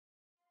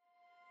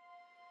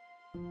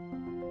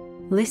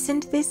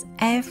Listen to this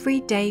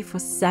every day for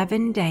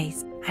 7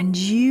 days, and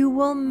you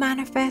will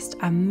manifest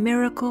a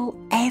miracle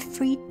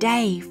every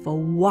day for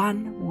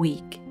 1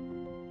 week.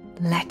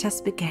 Let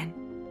us begin.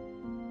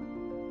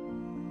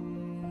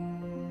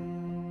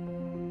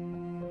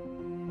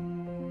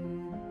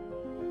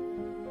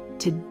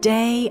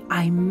 Today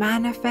I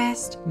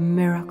manifest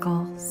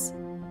miracles.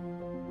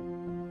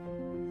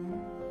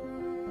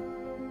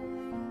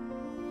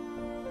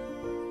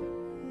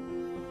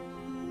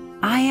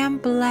 I am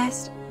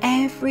blessed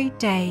every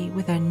day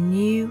with a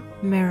new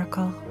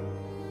miracle.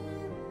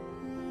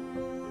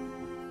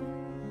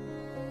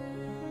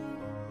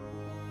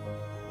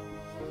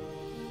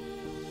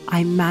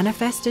 I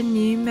manifest a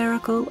new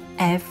miracle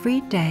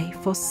every day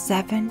for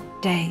 7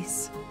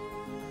 days.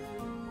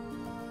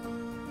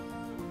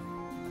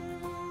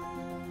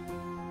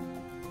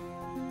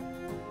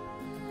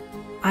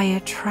 I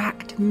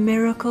attract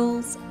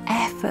miracles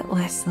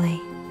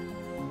effortlessly.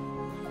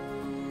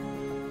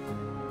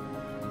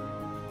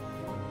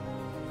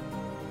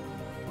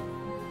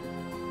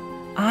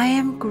 I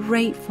am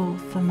grateful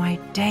for my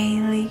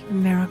daily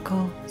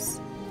miracles.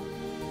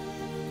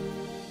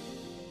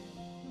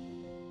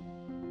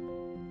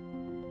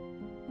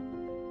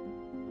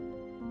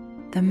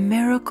 The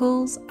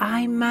miracles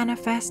I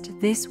manifest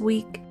this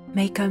week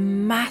make a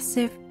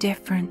massive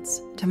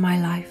difference to my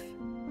life.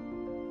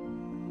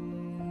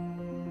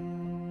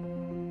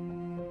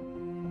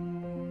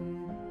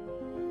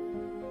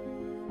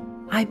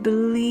 I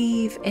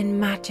believe in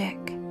magic.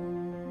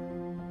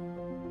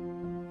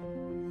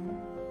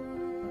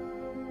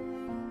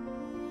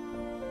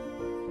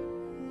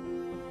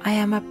 I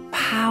am a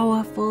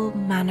powerful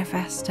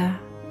manifester.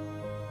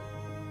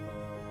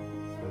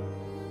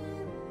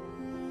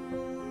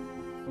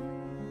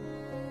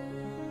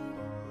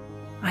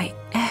 I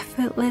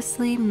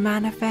effortlessly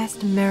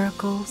manifest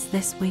miracles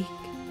this week.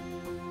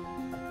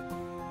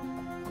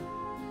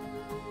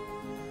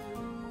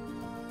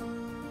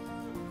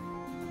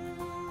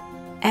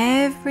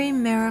 Every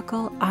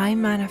miracle I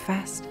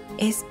manifest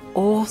is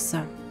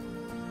awesome.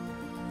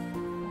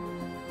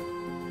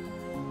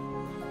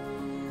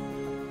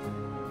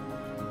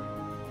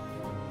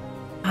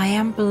 I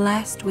am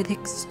blessed with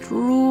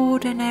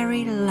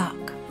extraordinary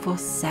luck for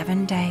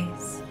 7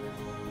 days.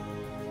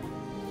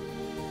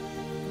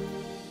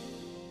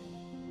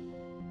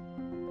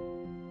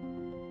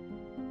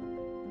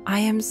 I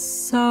am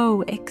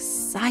so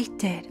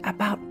excited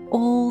about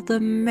all the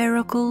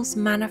miracles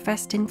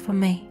manifesting for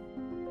me.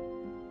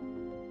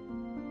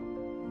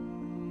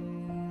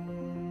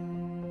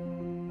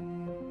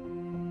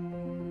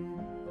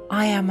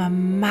 I am a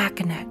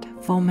magnet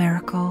for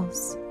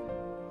miracles.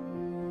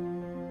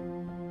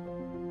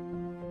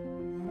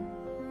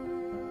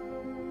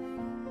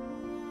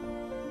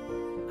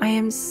 I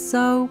am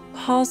so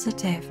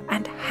positive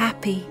and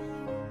happy.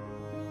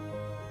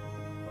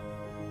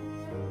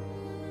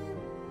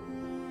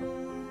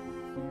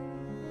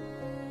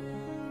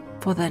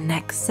 For the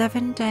next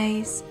 7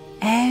 days,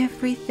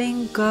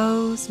 everything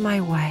goes my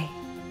way.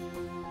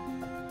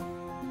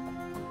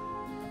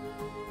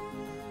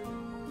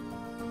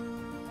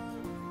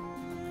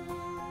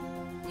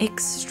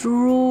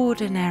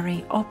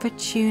 Extraordinary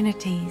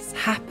opportunities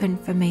happen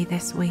for me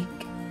this week.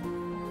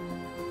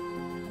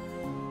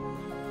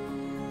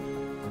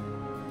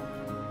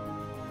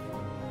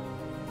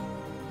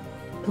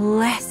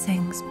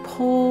 Blessings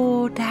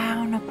pour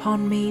down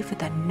upon me for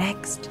the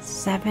next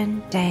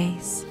 7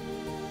 days.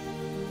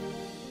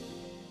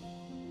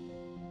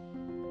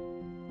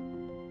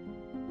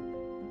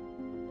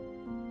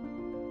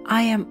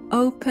 I am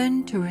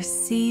open to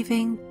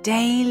receiving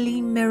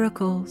daily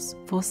miracles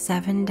for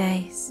 7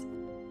 days.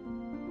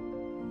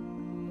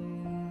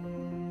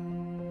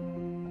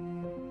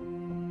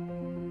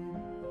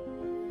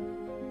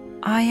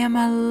 I am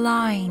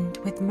aligned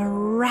with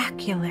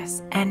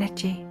miraculous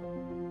energy.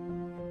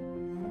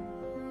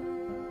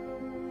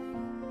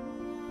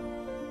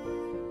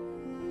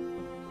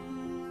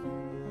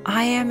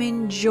 I am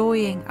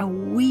enjoying a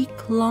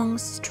week-long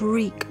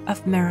streak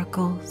of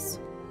miracles.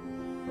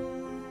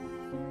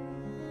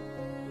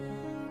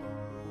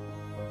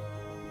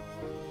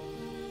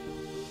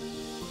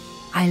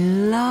 I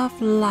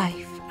love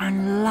life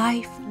and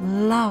life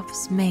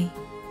loves me.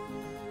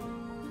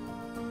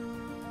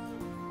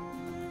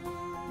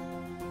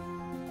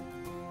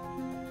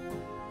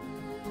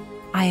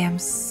 I am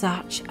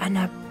such an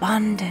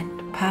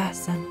abundant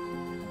person.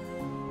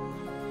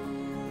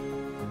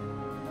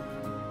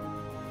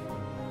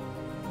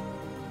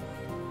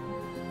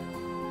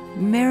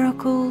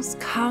 Miracles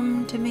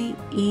come to me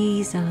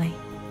easily.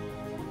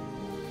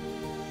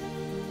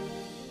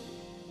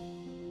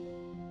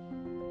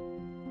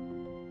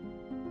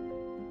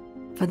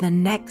 For the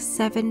next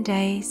 7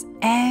 days,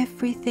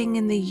 everything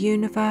in the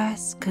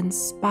universe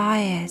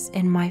conspires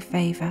in my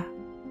favor.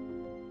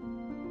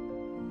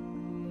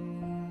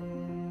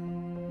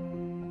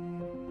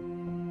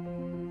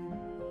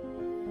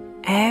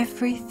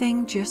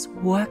 Everything just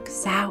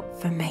works out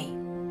for me.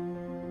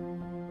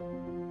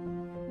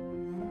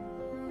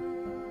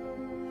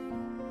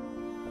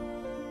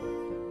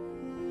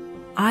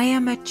 I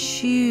am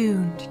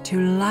attuned to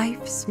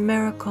life's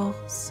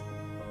miracles.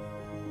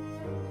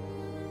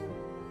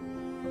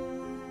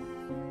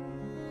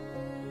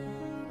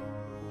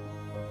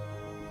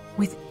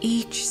 With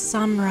each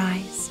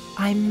sunrise,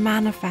 I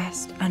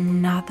manifest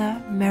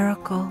another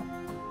miracle.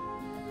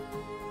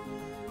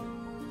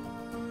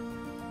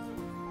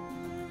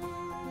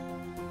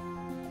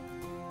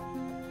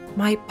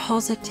 My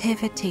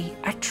positivity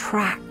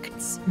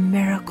attracts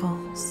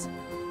miracles.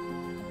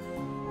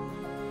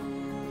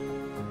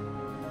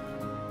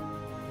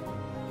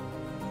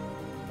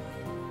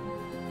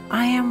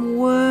 I am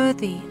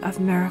worthy of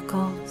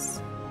miracles.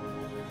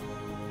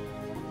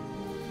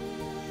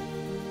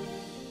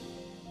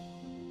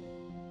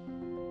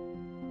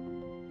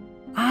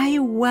 I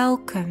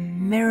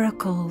welcome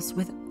miracles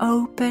with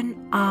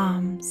open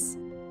arms.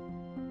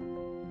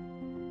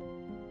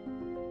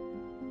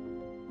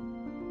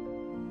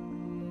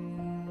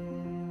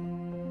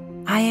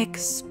 I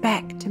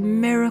expect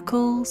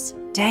miracles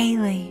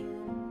daily.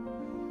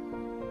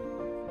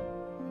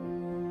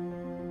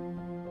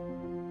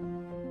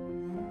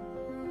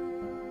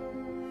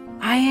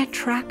 I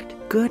attract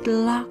good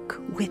luck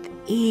with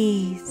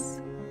ease.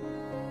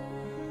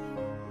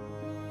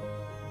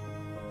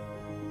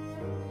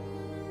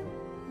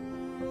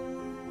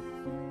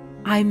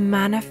 I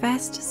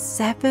manifest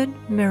 7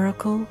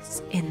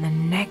 miracles in the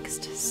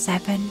next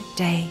 7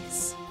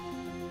 days.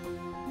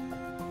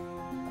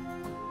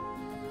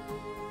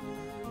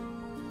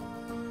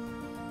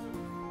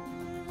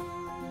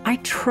 I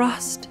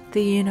trust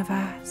the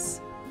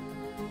universe.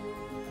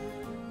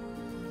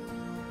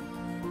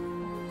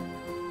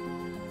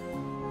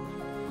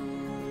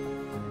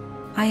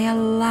 I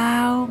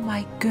allow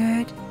my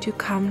good to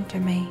come to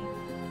me.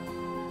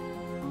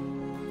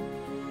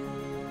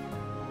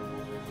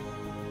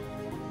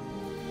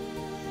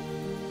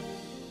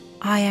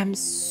 I am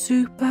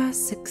super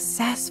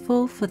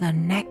successful for the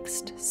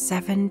next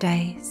 7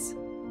 days.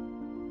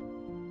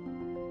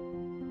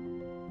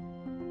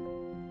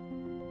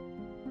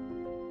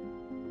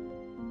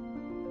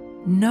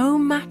 No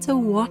matter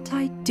what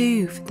I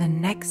do for the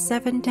next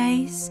 7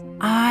 days,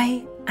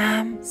 I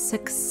am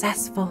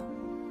successful.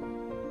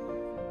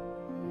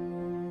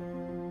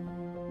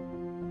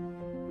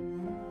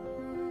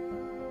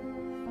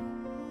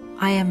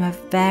 I am a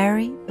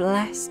very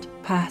blessed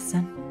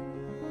person.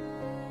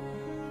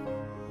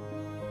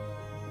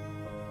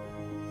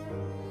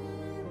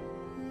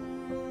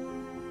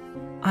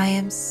 I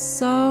am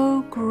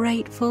so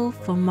grateful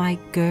for my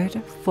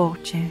good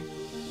fortune.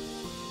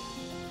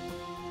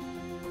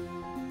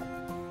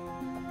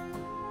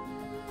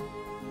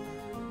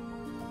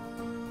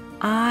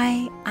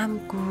 I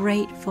am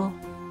grateful.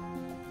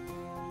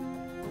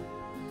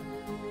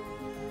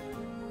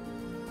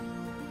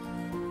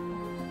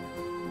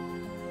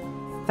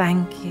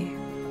 Thank you.